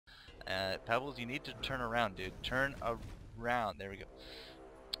Pebbles, you need to turn around, dude. Turn around. There we go.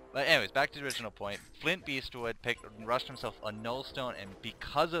 But anyways, back to the original point. Flint Beastwood rushed himself a nullstone, and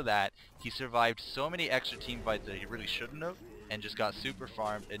because of that, he survived so many extra team fights that he really shouldn't have, and just got super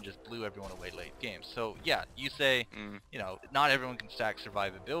farmed and just blew everyone away late game. So yeah, you say, you know, not everyone can stack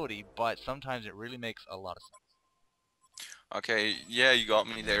survivability, but sometimes it really makes a lot of sense. Okay, yeah, you got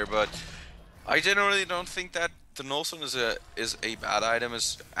me there, but I generally don't think that the nullstone is a bad item.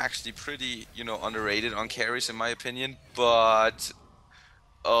 It's actually pretty, you know, underrated on carries in my opinion, but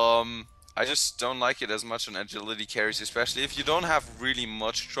I just don't like it as much on agility carries, especially if you don't have really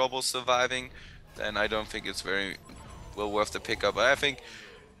much trouble surviving, then I don't think it's very well worth the pickup. But I think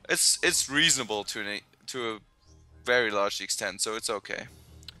it's reasonable to a very large extent, so it's okay.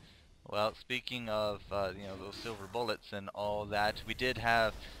 Well, speaking of you know, those silver bullets and all that, we did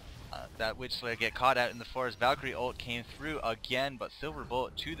have that Witch Slayer get caught out in the forest. Valkyrie ult came through again, but silver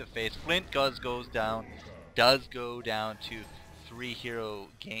bullet to the face. Flint does go down to 3-hero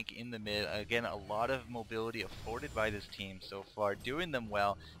gank in the mid. Again, a lot of mobility afforded by this team so far, doing them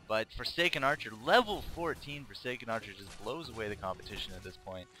well. But Forsaken Archer, level 14, Forsaken Archer just blows away the competition at this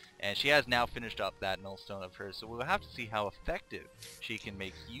point. And she has now finished up that nullstone of hers, so we'll have to see how effective she can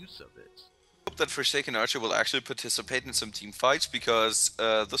make use of it. Hope that Forsaken Archer will actually participate in some team fights, because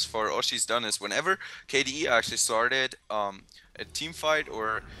thus far all she's done is whenever KDE actually started a team fight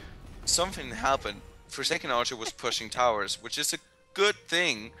or something happened, Forsaken Archer was pushing towers, which is a good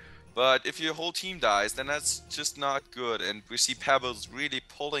thing, but if your whole team dies, then that's just not good, and we see Pebbles really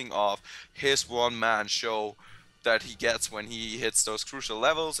pulling off his one-man show that he gets when he hits those crucial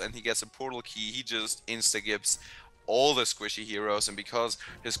levels and he gets a portal key. He just insta-gips all the squishy heroes, and because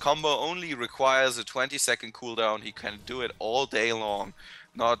his combo only requires a 20-second cooldown, he can do it all day long,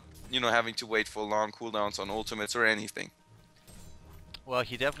 not, you know, having to wait for long cooldowns on ultimates or anything. Well,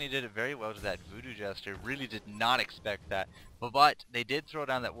 he definitely did it very well to that Voodoo Jester. Really did not expect that. But they did throw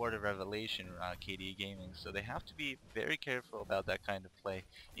down that Ward of Revelation, KDE Gaming, so they have to be very careful about that kind of play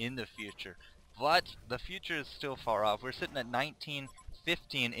in the future. But the future is still far off. We're sitting at 19-15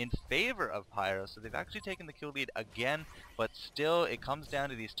 in favor of Pyro, so they've actually taken the kill lead again, but still it comes down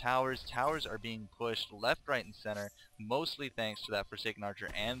to these towers. Towers are being pushed left, right, and center, mostly thanks to that Forsaken Archer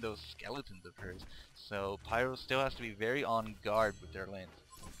and those skeletons of hers. So Pyro still has to be very on guard with their lanes.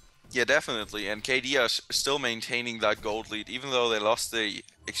 Yeah, definitely, and KD are still maintaining that gold lead, even though they lost the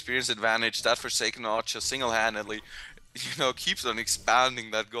experience advantage. That Forsaken Archer single-handedly, you know, keeps on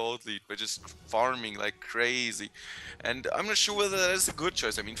expanding that gold lead by just farming like crazy. And I'm not sure whether that is a good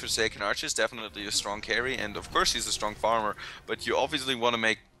choice. I mean, Forsaken Archer is definitely a strong carry, and of course he's a strong farmer, but you obviously want to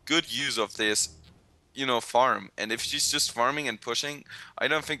make good use of this, you know, farm. And if she's just farming and pushing, I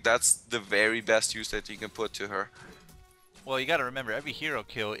don't think that's the very best use that you can put to her. Well, you gotta remember, every hero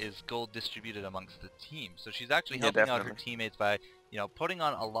kill is gold distributed amongst the team. So she's actually Yeah, helping out her definitely. teammates by, you know, putting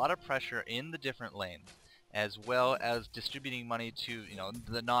on a lot of pressure in the different lanes, as well as distributing money to, you know,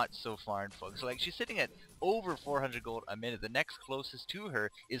 the not so farmed folks. So like, she's sitting at over 400 gold a minute. The next closest to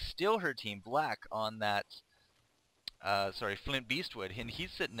her is still her team, Black, on that, sorry, Flint Beastwood, and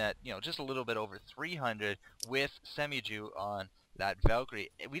he's sitting at, you know, just a little bit over 300 with Semiju on that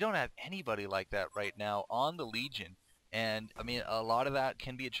Valkyrie. We don't have anybody like that right now on the Legion. And I mean, a lot of that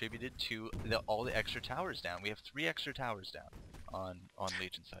can be attributed to all the extra towers down. We have 3 extra towers down on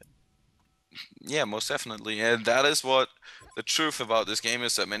Legion side. Yeah, most definitely, and that is what the truth about this game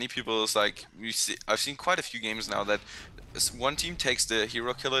is. That many people is like, I've seen quite a few games now that one team takes the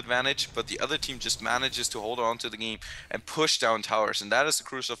hero kill advantage, but the other team just manages to hold on to the game and push down towers, and that is the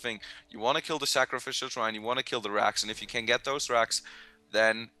crucial thing. You want to kill the sacrificial shrine, you want to kill the racks, and if you can get those racks,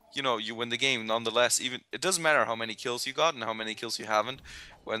 then, you know, you win the game nonetheless. Even it doesn't matter how many kills you got and how many kills you haven't.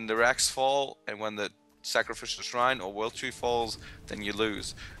 When the racks fall and when the sacrificial shrine or world tree falls, then you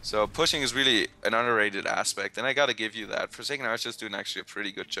lose. So pushing is really an underrated aspect, and I gotta give you that. Forsaken Archer's doing actually a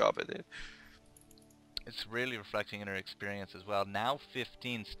pretty good job at it. It's really reflecting in her experience as well. Now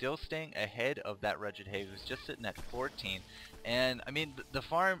 15, still staying ahead of that Wretched Hay, who's just sitting at 14. And I mean, the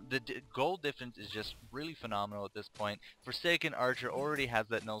farm, the gold difference is just really phenomenal at this point. Forsaken Archer already has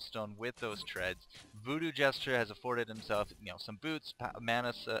that nullstone with those treads. Voodoo Jester has afforded himself, you know, some boots,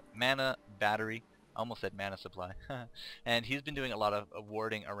 mana battery. Almost said mana supply. And he's been doing a lot of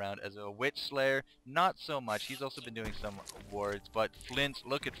warding around as a Witch Slayer. Not so much. He's also been doing some wards. But Flint,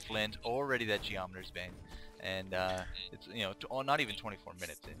 look at Flint, already that Geometer's Bane. And it's, you know, not even 24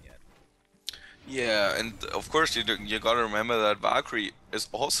 minutes in yet. Yeah, and of course you gotta remember that Valkyrie is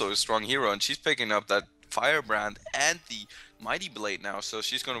also a strong hero, and she's picking up that Firebrand and the Mighty Blade now, so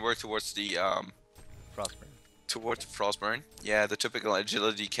she's gonna work towards the Frostburn. towards Frostburn. Yeah, the typical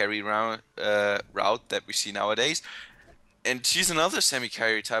agility carry route that we see nowadays. And she's another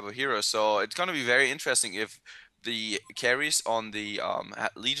semi-carry type of hero, so it's gonna be very interesting if the carries on the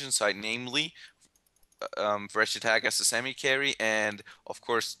Legion side, namely Fresh Attack as the semi-carry, and of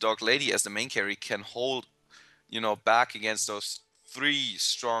course Dark Lady as the main carry, can hold, back against those three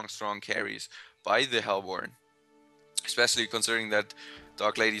strong carries by the Hellborn. Especially considering that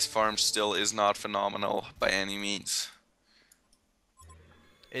Dark Lady's farm still is not phenomenal by any means.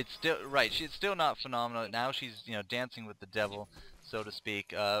 It's still right. She's still not phenomenal. Now she's dancing with the devil, so to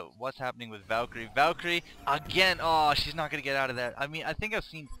speak. What's happening with Valkyrie? Valkyrie again. Oh, she's not gonna get out of that. I mean, I think I've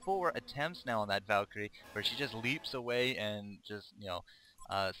seen 4 attempts now on that Valkyrie where she just leaps away and just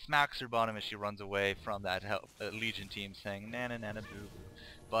smacks her bottom as she runs away from that Legion team, saying "nana nana boo."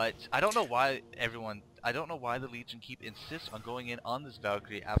 But I don't know why I don't know why the Legion insist on going in on this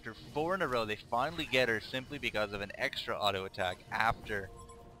Valkyrie after 4 in a row. They finally get her simply because of an extra auto attack after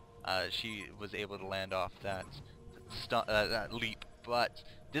she was able to land off that leap. But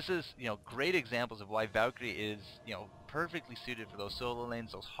this is great examples of why Valkyrie is perfectly suited for those solo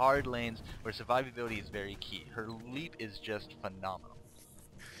lanes, those hard lanes where survivability is very key. Her leap is just phenomenal.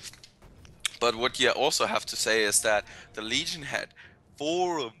 But what you also have to say is that the Legion had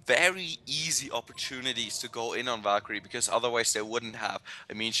 4 very easy opportunities to go in on Valkyrie, because otherwise they wouldn't have.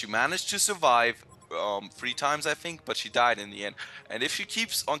 I mean, she managed to survive 3 times, I think, but she died in the end. And if she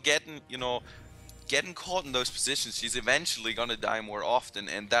keeps on getting caught in those positions, she's eventually gonna die more often,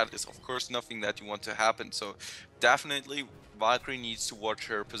 and that is of course nothing that you want to happen. So definitely Valkyrie needs to watch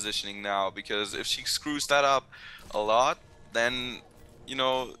her positioning now, because if she screws that up a lot, then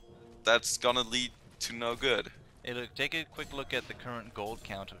that's gonna lead to no good. Hey, look, take a quick look at the current gold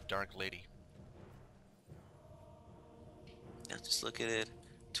count of Dark Lady. Yeah, just look at it.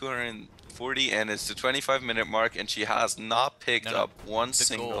 240, and it's the 25-minute mark, and she has not picked up one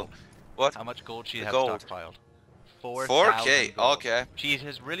single. Gold. What? How much gold she has gold. stockpiled? 4K. Okay. She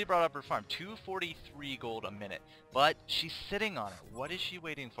has really brought up her farm. 243 gold a minute, but she's sitting on it. What is she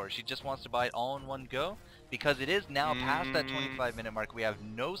waiting for? She just wants to buy it all in one go, because it is now past that 25-minute mark. We have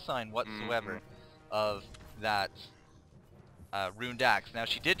no sign whatsoever of that runed axe. Now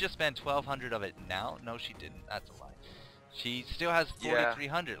she did just spend 1,200 of it. Now, no, she didn't. That's a lie. She still has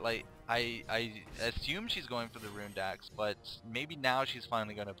 4,300. Like I assume she's going for the runed axe, but maybe now she's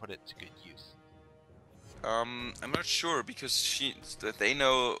finally going to put it to good use. I'm not sure, because they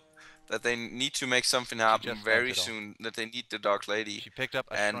know that they need to make something happen very soon. That they need the Dark Lady. She picked up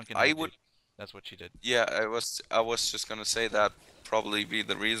a and shrunken I head, would. dude. That's what she did. Yeah, I was just gonna say that probably be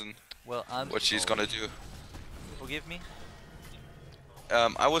the reason. Well, what she's gonna do. Forgive me.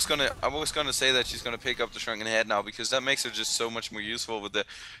 I was gonna say that she's gonna pick up the shrunken head now, because that makes her just so much more useful with the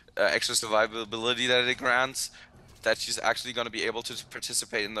extra survivability that it grants, that she's actually gonna be able to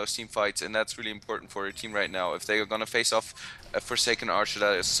participate in those team fights, and that's really important for her team right now. If they are gonna face off a Forsaken Archer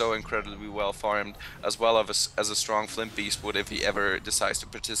that is so incredibly well farmed, as well as a strong Flint Beast would if he ever decides to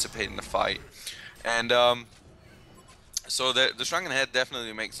participate in the fight. And so the Shrunken Head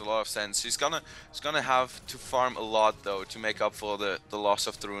definitely makes a lot of sense. She's gonna have to farm a lot though to make up for the loss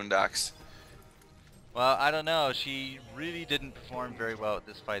of the Ruined Axe. Well, I don't know. She really didn't perform very well at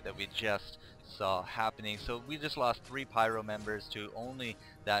this fight that we just saw happening. So we just lost 3 Pyro members to only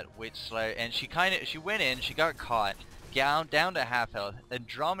that Witch Slayer, and she went in, she got caught, down to half health.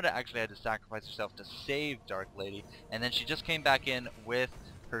 Andromeda actually had to sacrifice herself to save Dark Lady, and then she just came back in with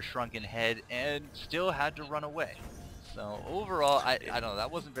her Shrunken Head and still had to run away. So overall, I don't know,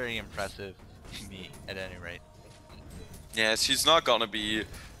 that wasn't very impressive to me at any rate. Yeah, she's not gonna be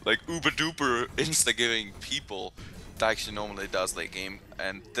like uber duper insta-giving people like she normally does late game,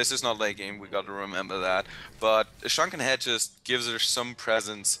 and this is not late game, we gotta remember that. But a Shrunken Head just gives her some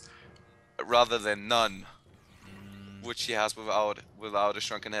presence rather than none, which she has without a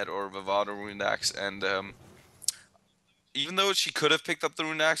Shrunken Head or without a Ruined Axe. And even though she could have picked up the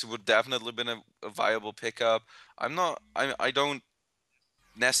Ruined Axe, it would definitely have been a viable pickup. I don't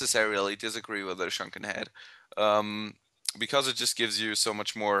necessarily disagree with the Shrunken Head, because it just gives you so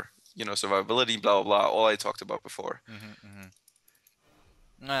much more, survivability, blah blah blah, all I talked about before.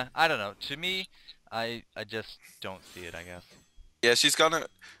 I don't know. To me, I just don't see it, I guess. Yeah, she's gonna.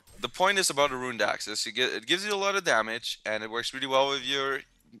 The point is about a Ruined Axe is it gives you a lot of damage, and it works really well with your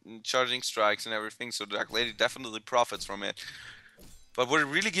charging strikes and everything, so Dark Lady definitely profits from it. But what it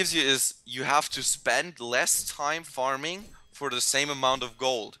really gives you is you have to spend less time farming for the same amount of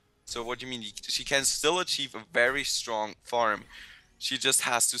gold. So what do you mean? She can still achieve a very strong farm. She just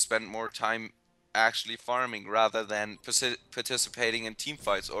has to spend more time actually farming rather than participating in team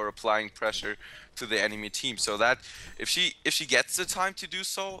fights or applying pressure to the enemy team. So that if she gets the time to do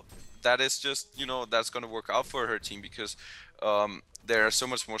so, that is just, you know, that's going to work out for her team, because there are so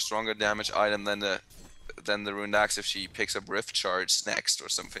much more stronger damage item than the Runed Axe if she picks up Rift Charge next or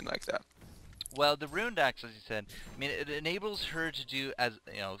something like that. Well, the Runed Axe, as you said, I mean, it enables her to do, as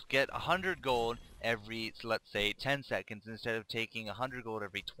you know, get 100 gold every, let's say, 10 seconds instead of taking 100 gold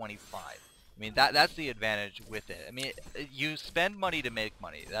every 25. I mean, that's the advantage with it. I mean, you spend money to make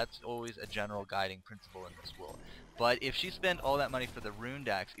money. That's always a general guiding principle in this world. But if she spent all that money for the Runed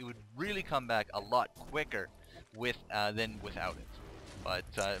Axe, it would really come back a lot quicker with than without it. But,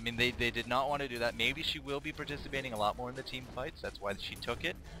 I mean, they did not want to do that. Maybe she will be participating a lot more in the team fights. That's why she took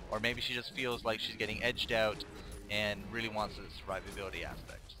it. Or maybe she just feels like she's getting edged out and really wants the survivability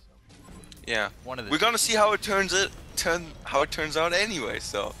aspect. So, yeah. We're going to see how it turns out anyway.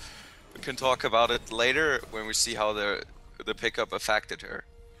 So we can talk about it later when we see how the pickup affected her.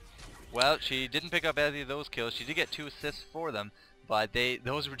 Well, she didn't pick up any of those kills. She did get 2 assists for them. But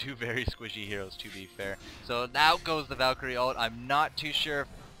those were 2 very squishy heroes, to be fair. So now goes the Valkyrie ult. I'm not too sure.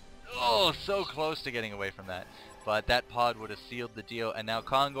 Oh, so close to getting away from that. But that pod would have sealed the deal. And now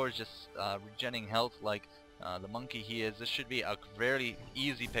Kongor's just regenning health like the monkey he is. This should be a very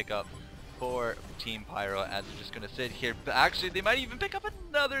easy pickup for Team Pyro, as they're just going to sit here. But actually, they might even pick up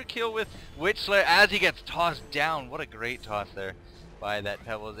another kill with Witch Slayer as he gets tossed down. What a great toss there by that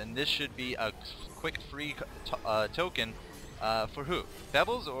Pebbles. And this should be a quick free token. For who?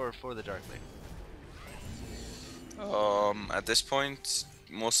 Pebbles or for the Dark Lady? At this point,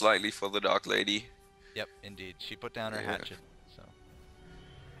 most likely for the Dark Lady. Yep, indeed. She put down her hatchet, so.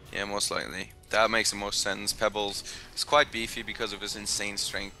 Yeah, most likely. That makes the most sense. Pebbles is quite beefy because of his insane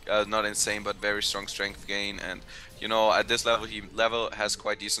strength, not insane, but very strong strength gain. And, you know, at this level, he has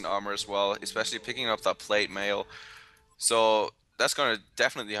quite decent armor as well, especially picking up that plate mail. So that's going to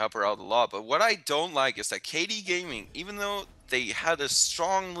definitely help her out a lot. But what I don't like is that KD Gaming, even though they had a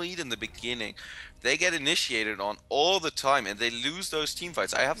strong lead in the beginning, they get initiated on all the time and they lose those team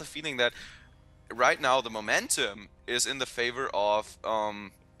fights. I have the feeling that right now the momentum is in the favor of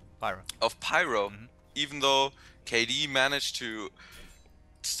Pyro. Even though KD managed to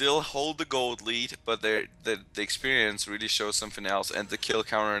still hold the gold lead, but the experience really shows something else, and the kill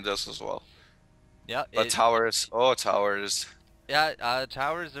counter does as well. Yeah. But towers, towers. Yeah,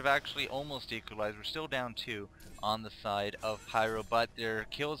 towers have actually almost equalized. We're still down 2 on the side of Pyro, but their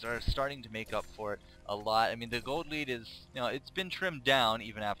kills are starting to make up for it a lot. I mean, the gold lead is, you know, it's been trimmed down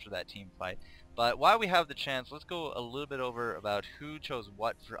even after that team fight. But while we have the chance, let's go a little bit over about who chose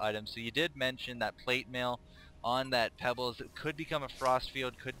what for items. So you did mention that plate mail on that Pebbles. It could become a frost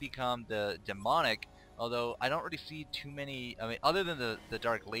field, could become the demonic, although I don't really see too many, I mean, other than the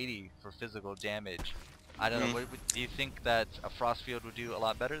Dark Lady for physical damage. I don't know, do you think that a frost field would do a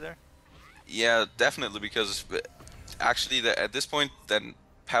lot better there? Yeah, definitely, because actually at this point then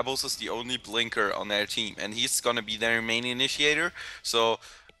Pebbles is the only blinker on their team, and he's gonna be their main initiator, so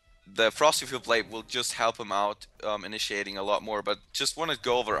the Frosty Field Blade will just help him out initiating a lot more. But just want to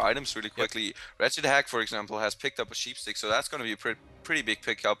go over items really quickly. Yep. Wretched Hack, for example, has picked up a Sheepstick, so that's going to be a pretty big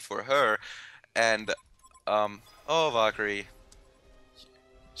pickup for her. And oh, Valkyrie,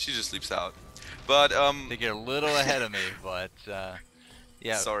 she just leaps out. But I think you're a little ahead of me, but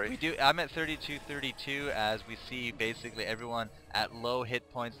yeah, sorry. I'm at 32-32 as we see basically everyone at low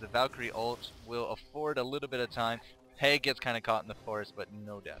hit points. The Valkyrie ult will afford a little bit of time. Peg gets kind of caught in the forest, but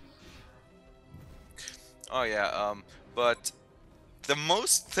no deaths. Oh yeah, but the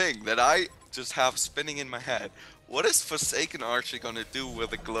most thing that I just have spinning in my head, what is Forsaken Archer gonna do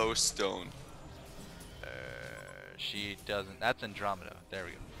with a glowstone? She doesn't. That's Andromeda. There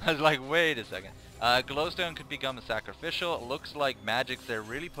we go. I was like, wait a second. Glowstone could become a sacrificial. It looks like Magic's there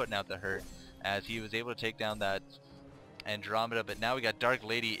really putting out the hurt as he was able to take down that Andromeda, but now we got Dark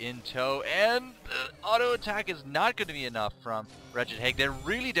Lady in tow, and auto attack is not going to be enough from Wretched Hag. They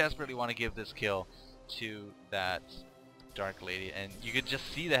really desperately want to give this kill to that Dark Lady, and you could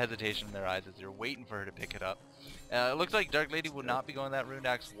just see the hesitation in their eyes as they're waiting for her to pick it up. It looks like Dark Lady will not be going that Rune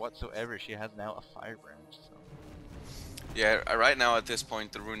Axe whatsoever. She has now a Firebrand. So. Yeah, right now at this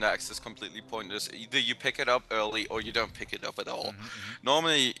point the Rune Axe is completely pointless. Either you pick it up early or you don't pick it up at all.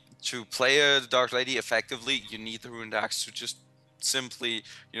 Normally, to play a Dark Lady effectively, you need the Rune Axe to just simply,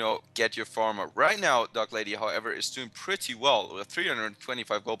 you know, get your farm up. Right now, Dark Lady, however, is doing pretty well with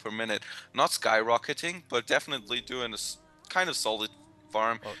 325 gold per minute. Not skyrocketing, but definitely doing a kind of solid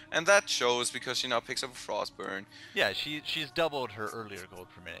farm, Oh, and that shows because she now picks up a Frostburn. yeah, she's doubled her earlier gold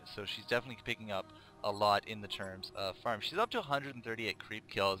per minute, so she's definitely picking up a lot in the terms of farm. She's up to 138 creep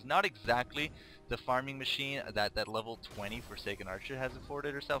kills. Not exactly the farming machine that level 20 Forsaken Archer has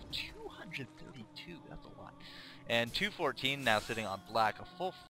afforded herself. 232, that's a lot. And 214 now sitting on black, a full